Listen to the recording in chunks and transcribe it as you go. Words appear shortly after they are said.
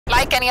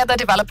Like any other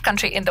developed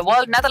country in the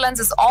world, Netherlands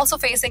is also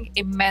facing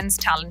immense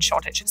talent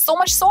shortage. So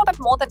much so that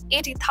more than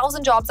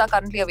 80,000 jobs are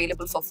currently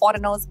available for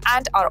foreigners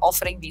and are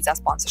offering visa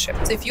sponsorship.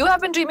 So if you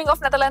have been dreaming of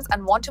Netherlands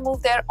and want to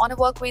move there on a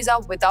work visa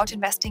without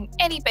investing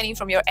any penny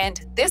from your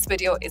end, this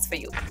video is for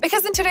you.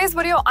 Because in today's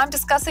video, I'm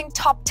discussing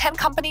top 10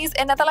 companies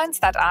in Netherlands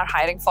that are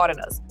hiring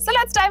foreigners. So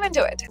let's dive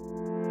into it.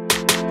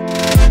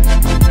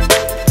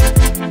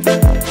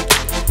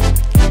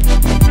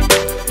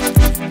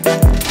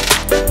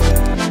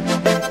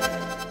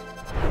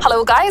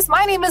 Hello guys,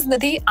 my name is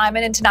Nidhi. I'm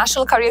an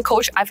international career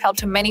coach. I've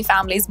helped many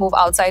families move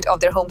outside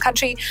of their home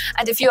country.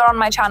 And if you're on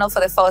my channel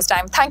for the first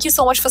time, thank you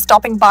so much for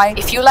stopping by.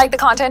 If you like the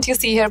content you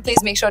see here,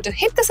 please make sure to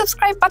hit the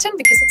subscribe button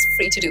because it's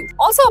free to do.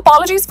 Also,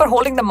 apologies for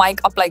holding the mic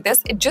up like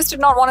this. It just did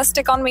not want to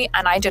stick on me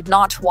and I did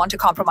not want to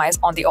compromise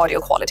on the audio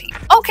quality.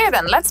 Okay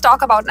then, let's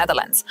talk about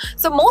Netherlands.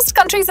 So most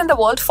countries in the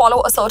world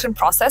follow a certain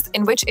process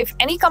in which if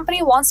any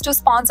company wants to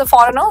sponsor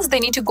foreigners, they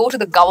need to go to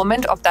the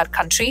government of that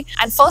country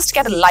and first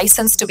get a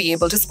license to be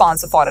able to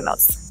sponsor foreigners.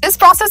 This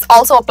process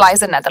also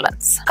applies in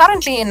Netherlands.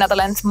 Currently in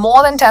Netherlands,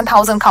 more than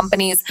 10,000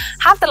 companies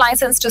have the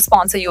license to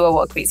sponsor you a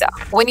work visa.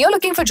 When you're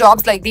looking for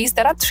jobs like these,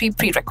 there are 3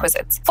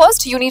 prerequisites.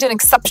 First, you need an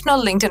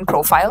exceptional LinkedIn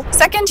profile.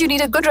 Second, you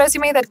need a good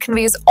resume that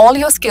conveys all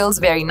your skills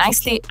very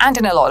nicely and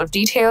in a lot of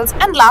details.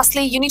 And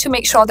lastly, you need to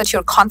make sure that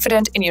you're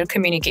confident in your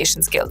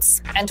communication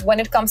skills. And when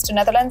it comes to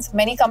Netherlands,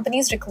 many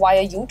companies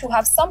require you to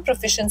have some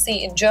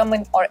proficiency in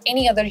German or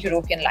any other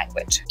European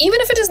language.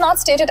 Even if it is not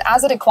stated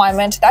as a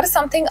requirement, that is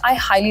something I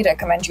highly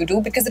recommend you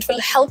do because it will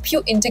help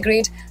you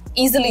integrate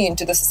easily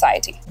into the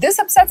society. This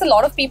upsets a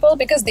lot of people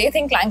because they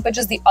think language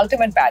is the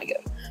ultimate barrier.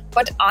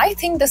 But I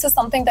think this is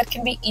something that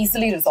can be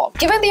easily resolved.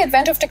 Given the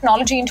advent of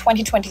technology in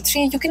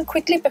 2023, you can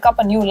quickly pick up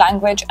a new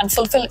language and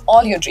fulfill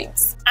all your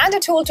dreams. And a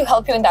tool to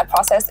help you in that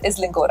process is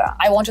Lingoda.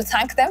 I want to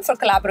thank them for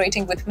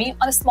collaborating with me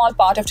on a small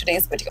part of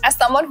today's video. As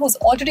someone who's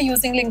already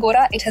using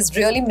Lingoda, it has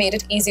really made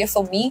it easier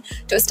for me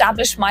to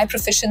establish my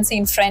proficiency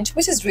in French,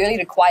 which is really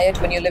required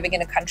when you're living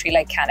in a country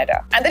like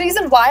Canada. And the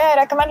reason why I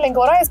recommend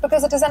Lingoda is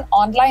because it is an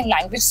online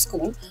language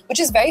school, which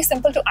is very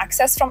simple to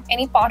access from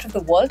any part of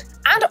the world,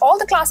 and all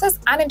the classes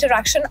and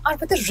interaction are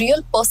with a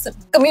real person.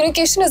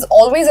 Communication is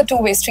always a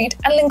two-way street,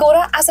 and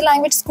Lingoda as a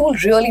language school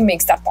really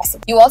makes that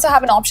possible. You also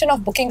have an option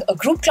of booking a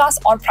group class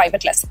or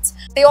private lessons.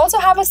 They also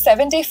have a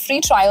 7-day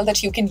free trial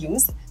that you can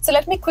use. So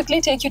let me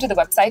quickly take you to the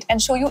website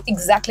and show you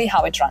exactly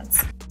how it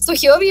runs. So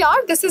here we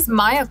are. This is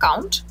my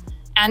account.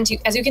 And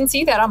as you can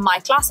see, there are my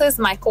classes,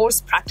 my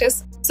course,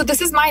 practice. So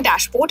this is my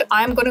dashboard.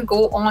 I'm going to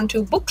go on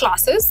to book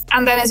classes.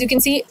 And then as you can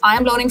see, I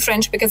am learning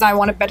French because I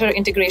want a better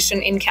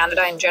integration in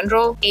Canada in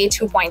general,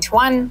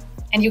 A2.1.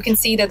 And you can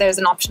see that there's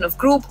an option of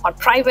group or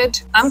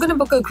private. I'm going to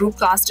book a group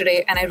class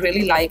today and I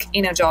really like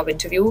in a job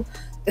interview.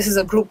 This is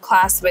a group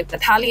class with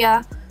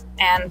Natalia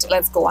and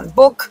let's go on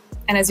book.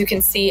 And as you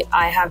can see,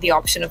 I have the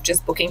option of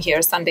just booking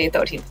here Sunday,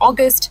 13th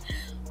August.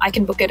 I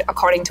can book it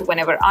according to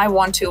whenever I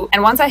want to.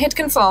 And once I hit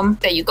confirm,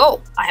 there you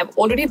go. I have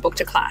already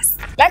booked a class.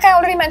 Like I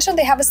already mentioned,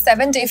 they have a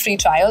 7-day free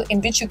trial in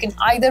which you can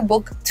either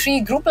book 3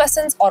 group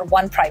lessons or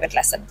 1 private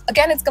lesson.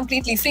 Again, it's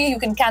completely free. You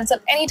can cancel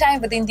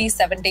anytime within these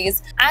 7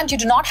 days. And you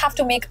do not have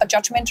to make a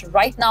judgment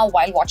right now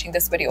while watching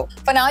this video.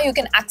 For now, you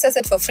can access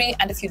it for free.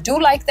 And if you do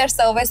like their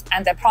service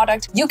and their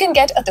product, you can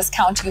get a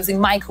discount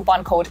using my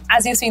coupon code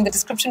as you see in the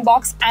description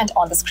box and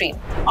on the screen.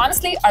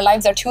 Honestly, our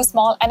lives are too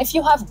small. And if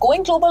you have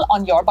going global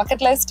on your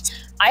bucket list,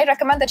 I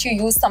recommend that you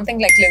use something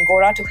like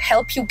Lingoda to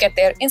help you get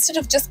there instead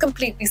of just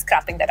completely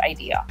scrapping that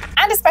idea.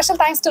 And a special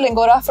thanks to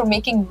Lingoda for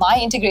making my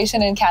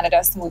integration in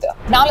Canada smoother.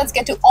 Now let's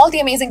get to all the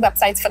amazing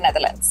websites for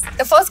Netherlands.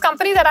 The first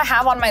company that I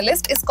have on my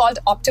list is called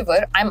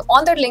Optiver. I'm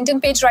on their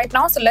LinkedIn page right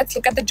now, so let's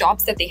look at the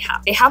jobs that they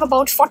have. They have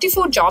about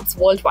 44 jobs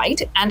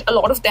worldwide, and a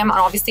lot of them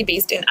are obviously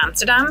based in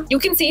Amsterdam. You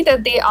can see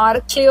that they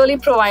are clearly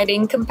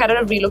providing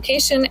competitive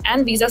relocation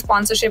and visa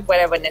sponsorship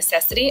wherever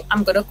necessary.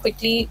 I'm going to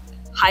quickly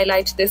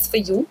highlight this for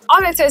you.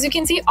 Alright, so as you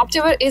can see,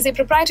 Optiver is a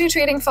proprietary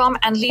trading firm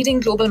and leading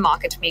global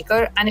market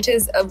maker, and it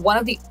is one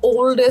of the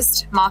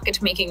oldest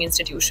market making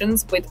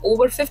institutions with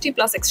over 50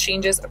 plus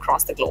exchanges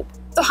across the globe.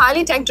 So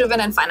highly tech driven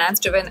and finance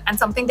driven, and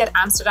something that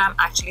Amsterdam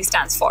actually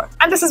stands for.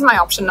 And this is my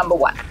option number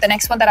 1. The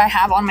next one that I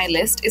have on my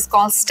list is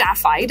called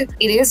Staffied.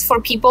 It is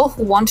for people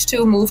who want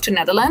to move to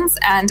Netherlands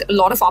and a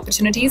lot of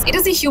opportunities. It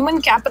is a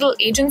human capital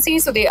agency,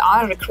 so they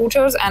are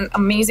recruiters and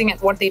amazing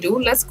at what they do.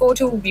 Let's go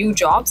to view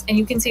jobs, and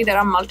you can see there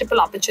are multiple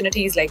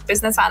opportunities like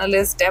business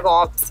analyst,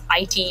 DevOps,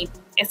 IT,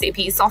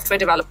 SAP, software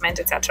development,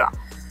 etc.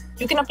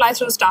 You can apply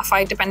through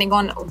Staffied depending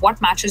on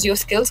what matches your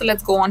skill. So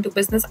let's go on to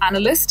business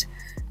analyst.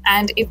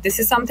 And if this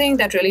is something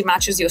that really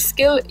matches your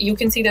skill, you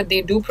can see that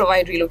they do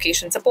provide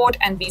relocation support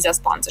and visa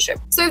sponsorship.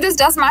 So if this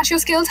does match your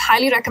skills,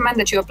 highly recommend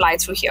that you apply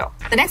through here.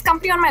 The next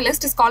company on my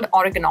list is called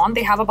Oregon.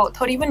 They have about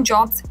 31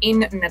 jobs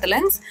in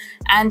Netherlands.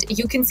 And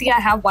you can see I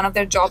have one of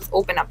their jobs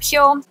open up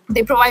here.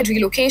 They provide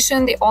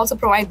relocation. They also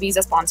provide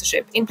visa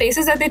sponsorship. In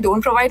places that they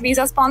don't provide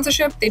visa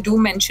sponsorship, they do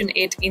mention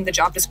it in the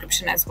job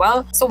description as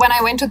well. So when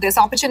I went to this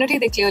opportunity,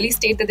 they clearly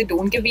state that they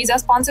don't give visa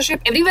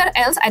sponsorship. Everywhere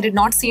else, I did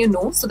not see a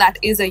no. So that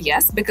is a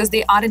yes, because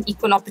they are are an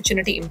equal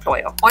opportunity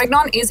employer.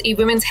 Oregnon is a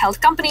women's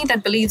health company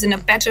that believes in a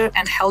better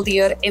and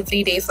healthier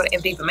every day for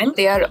every woman.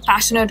 They are a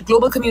passionate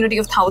global community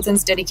of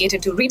thousands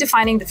dedicated to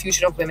redefining the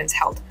future of women's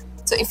health.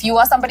 So if you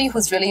are somebody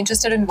who's really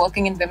interested in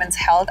working in women's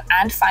health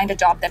and find a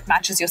job that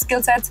matches your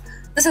skill sets,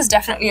 this is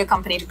definitely a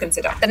company to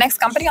consider. The next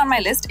company on my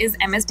list is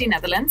MSD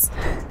Netherlands.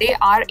 They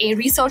are a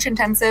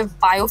research-intensive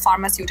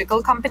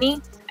biopharmaceutical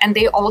company, and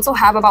they also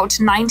have about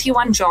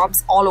 91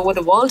 jobs all over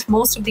the world.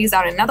 Most of these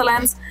are in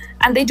Netherlands,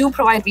 and they do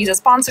provide visa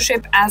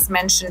sponsorship as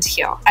mentioned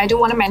here. I do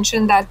want to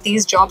mention that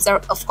these jobs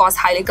are, of course,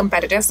 highly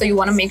competitive, so you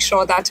want to make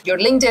sure that your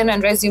LinkedIn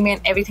and resume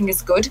and everything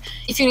is good.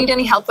 If you need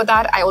any help with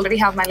that, I already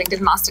have my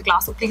LinkedIn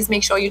masterclass, so please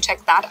make sure you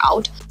check that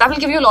out. That will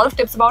give you a lot of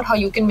tips about how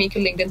you can make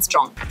your LinkedIn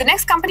strong. The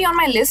next company on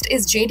my list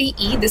is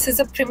JDE. This is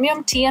a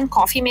premium tea and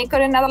coffee maker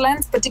in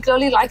Netherlands.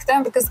 Particularly like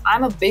them because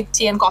I'm a big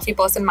tea and coffee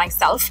person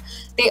myself.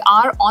 They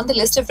are on the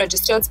list of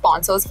registered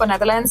sponsors for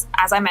Netherlands.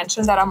 As I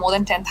mentioned, there are more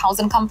than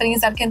 10,000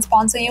 companies that can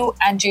sponsor you,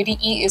 and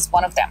JDE is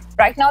one of them.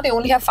 Right now, they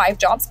only have 5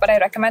 jobs, but I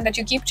recommend that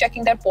you keep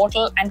checking their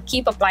portal and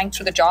keep applying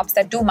through the jobs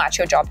that do match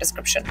your job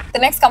description. The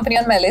next company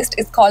on my list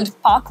is called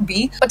Park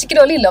B.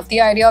 Particularly love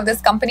the idea of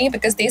this company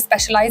because they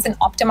specialize in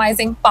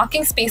optimizing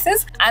parking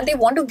spaces, and they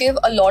want to give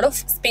a lot of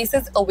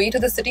spaces away to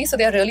the city. So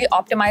they're really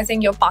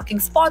optimizing your parking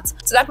spots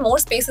so that more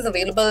space is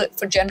available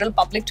for general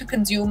public to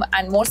consume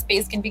and more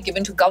space can be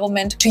given to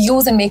government to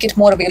use and make it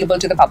more available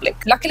to the public.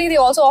 Luckily, they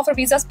also offer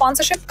visa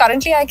sponsorship.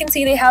 Currently, I can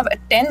see they have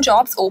 10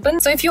 jobs open.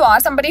 So if you are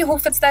somebody who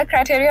fits that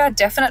criteria,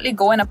 definitely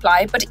go and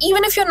apply. But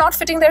even if you're not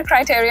fitting their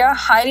criteria,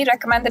 highly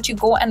recommend that you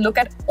go and look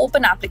at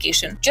open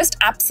application. Just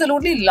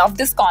absolutely love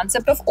this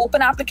concept of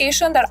open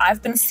application that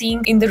I've been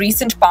seeing in the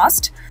recent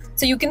past.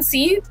 So you can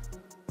see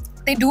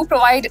they do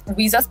provide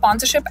visa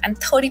sponsorship and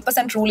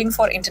 30% ruling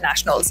for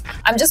internationals.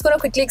 I'm just going to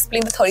quickly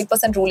explain the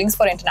 30% rulings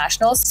for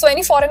internationals. So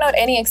any foreigner,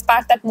 any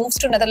expat that moves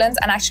to Netherlands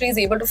and actually is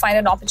able to find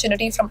an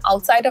opportunity from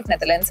outside of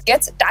Netherlands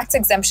gets tax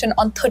exemption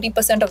on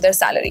 30% of their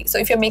salary. So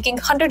if you're making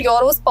 100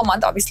 euros per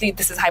month, obviously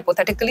this is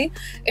hypothetically,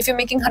 if you're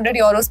making 100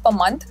 euros per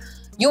month,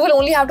 you will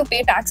only have to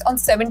pay tax on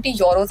 70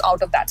 euros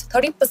out of that.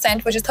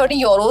 30%, which is 30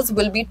 euros,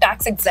 will be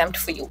tax exempt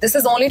for you. This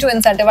is only to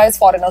incentivize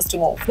foreigners to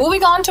move.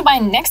 Moving on to my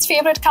next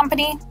favorite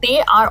company.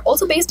 They are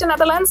also based in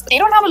Netherlands. They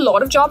don't have a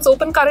lot of jobs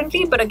open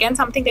currently, but again,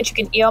 something that you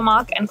can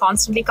earmark and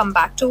constantly come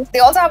back to. They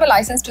also have a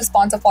license to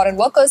sponsor foreign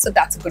workers, so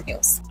that's good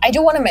news. I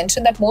do want to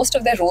mention that most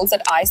of their roles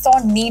that I saw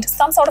need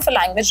some sort of a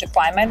language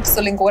requirement,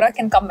 so Lingoda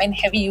can come in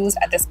heavy use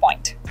at this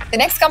point. The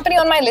next company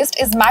on my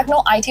list is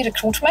Magno IT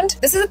Recruitment.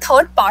 This is a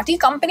third-party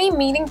company,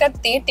 meaning that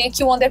they take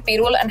you on their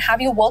payroll and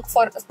have you work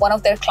for one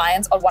of their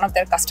clients or one of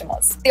their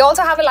customers. They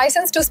also have a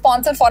license to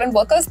sponsor foreign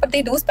workers, but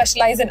they do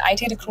specialize in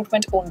IT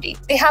recruitment only.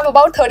 They have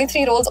about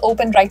 33 roles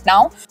open right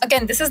now.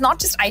 Again, this is not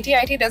just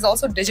IT, there's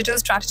also digital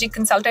strategy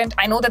consultant.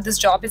 I know that this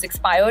job is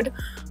expired,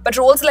 but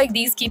roles like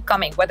these keep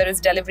coming, whether it's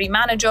delivery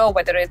manager,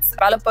 whether it's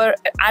developer,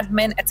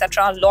 admin,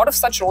 etc. A lot of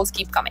such roles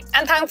keep coming.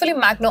 And thankfully,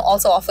 Magno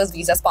also offers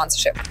visa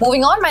sponsorship.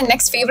 Moving on, my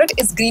next favorite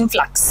is Green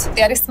Flux.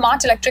 They are a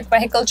smart electric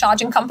vehicle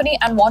charging company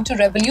and want to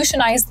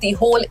revolutionize the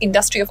whole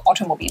industry of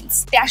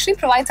automobiles. They actually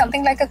provide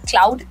something like a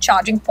cloud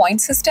charging point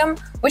system,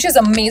 which is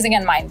amazing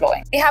and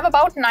mind-blowing. They have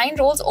about 9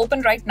 roles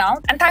open right now,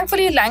 and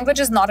thankfully,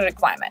 language is not a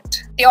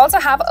requirement. They also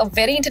have a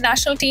very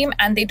international team,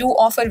 and they do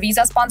offer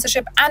visa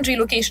sponsorship and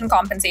relocation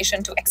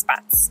compensation to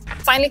expats.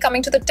 Finally,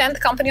 coming to the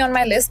 10th company on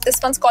my list, this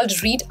one's called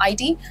Read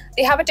ID.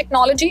 They have a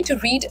technology to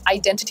read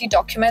identity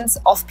documents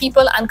of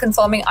people and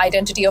confirming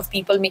identity of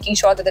people, making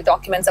sure that the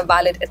documents are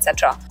valid,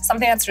 etc.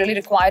 Something that's really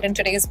required in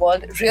today's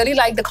world. Really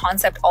like the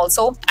concept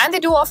also. And they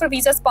do offer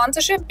visa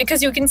sponsorship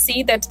because you can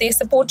see that they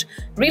support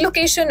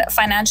relocation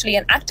financially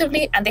and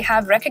actively, and they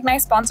have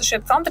recognized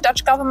sponsorship from the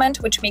Dutch government,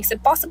 which makes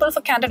it possible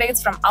for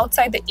candidates from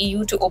outside the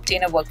EU to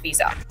obtain a work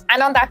visa.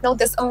 And on that note,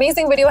 this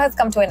amazing video has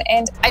come to an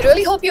end. I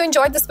really hope you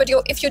enjoyed this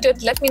video. If you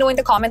did, let me know in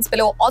the comments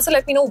below. Also,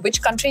 let me know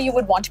which country you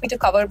would want me to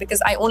cover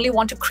because I only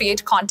want to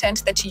create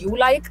content that you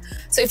like.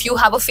 So if you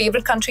have a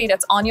favorite country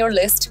that's on your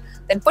list,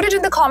 then put it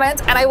in the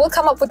comments and I will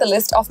come up with a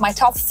list of my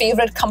top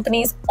favorite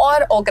companies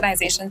or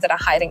organizations that are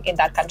hiring in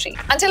that country.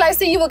 Until I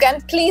see you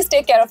again, please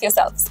take care of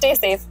yourself. Stay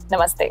safe.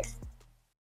 Namaste.